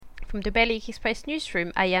From the Bailiwick Express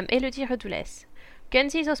newsroom, I am Elodie Redoules.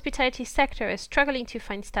 Guernsey's hospitality sector is struggling to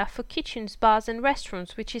find staff for kitchens, bars and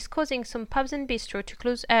restaurants, which is causing some pubs and bistros to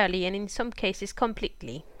close early and in some cases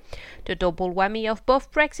completely. The double whammy of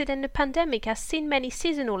both Brexit and the pandemic has seen many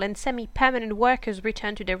seasonal and semi-permanent workers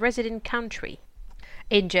return to their resident country.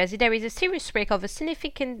 In Jersey, there is a serious risk of a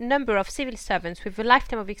significant number of civil servants with a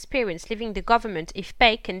lifetime of experience leaving the government if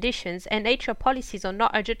pay, conditions and HR policies are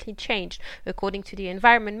not urgently changed, according to the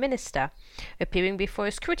Environment Minister. Appearing before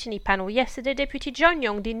a scrutiny panel yesterday, Deputy John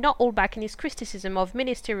Young did not hold back in his criticism of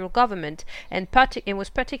ministerial government and was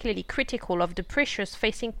particularly critical of the pressures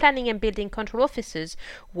facing planning and building control officers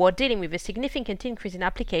who are dealing with a significant increase in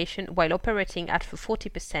application while operating at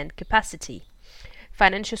 40% capacity.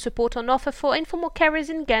 Financial support on offer for informal carers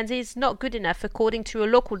in Guernsey is not good enough, according to a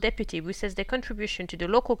local deputy who says their contribution to the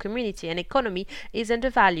local community and economy is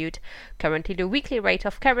undervalued. Currently, the weekly rate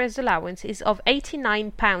of carers' allowance is of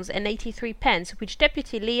 £89.83, which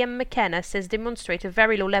Deputy Liam McKenna says demonstrates a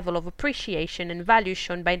very low level of appreciation and value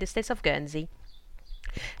shown by the state of Guernsey.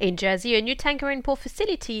 In Jersey, a new tanker and port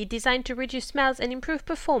facility designed to reduce smells and improve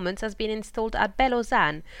performance has been installed at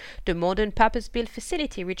Belozan. The modern purpose-built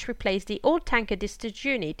facility, which replaced the old tanker discharge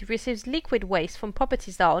unit, receives liquid waste from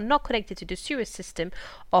properties that are not connected to the sewer system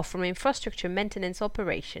or from infrastructure maintenance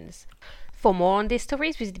operations. For more on these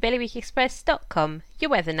stories, visit bailiwickexpress.com.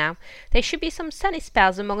 Your weather now. There should be some sunny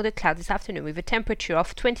spells among the clouds this afternoon with a temperature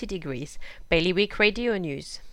of 20 degrees. Bailiwick Radio News.